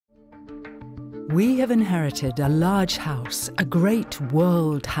"We have inherited a large house, a great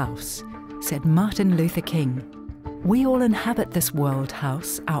world house," said Martin Luther King. We all inhabit this world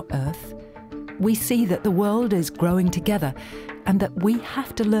house, our earth. We see that the world is growing together and that we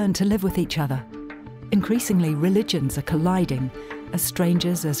have to learn to live with each other. Increasingly, religions are colliding, as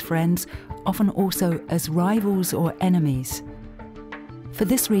strangers, as friends, often also as rivals or enemies. For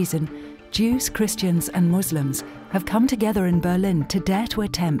this reason, Jews, Christians and Muslims have come together in Berlin to dare to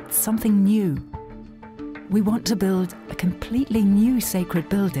attempt something new. We want to build a completely new sacred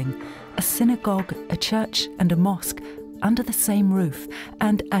building, a synagogue, a church and a mosque under the same roof,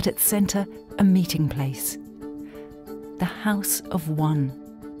 and at its centre, a meeting place. The House of One.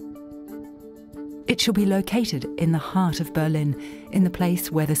 It shall be located in the heart of Berlin, in the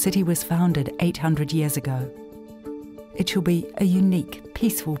place where the city was founded 800 years ago. It shall be a unique,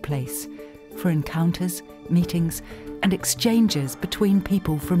 peaceful place for encounters, meetings and exchanges between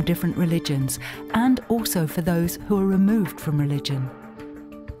people from different religions, and also for those who are removed from religion.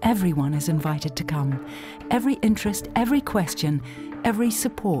 Everyone is invited to come. Every interest, every question, every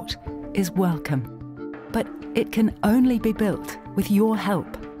support is welcome. But it can only be built with your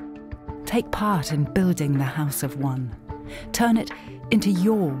help. Take part in building the House of One. Turn it into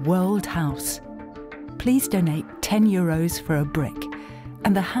your world house. Please donate €10 for a brick,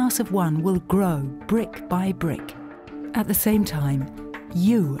 and the House of One will grow brick by brick. At the same time,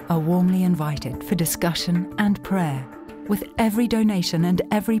 you are warmly invited for discussion and prayer. With every donation and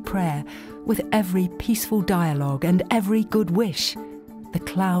every prayer, with every peaceful dialogue and every good wish, the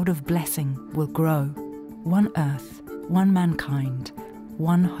cloud of blessing will grow. One earth, one mankind,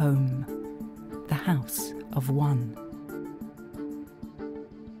 one home. The House of One.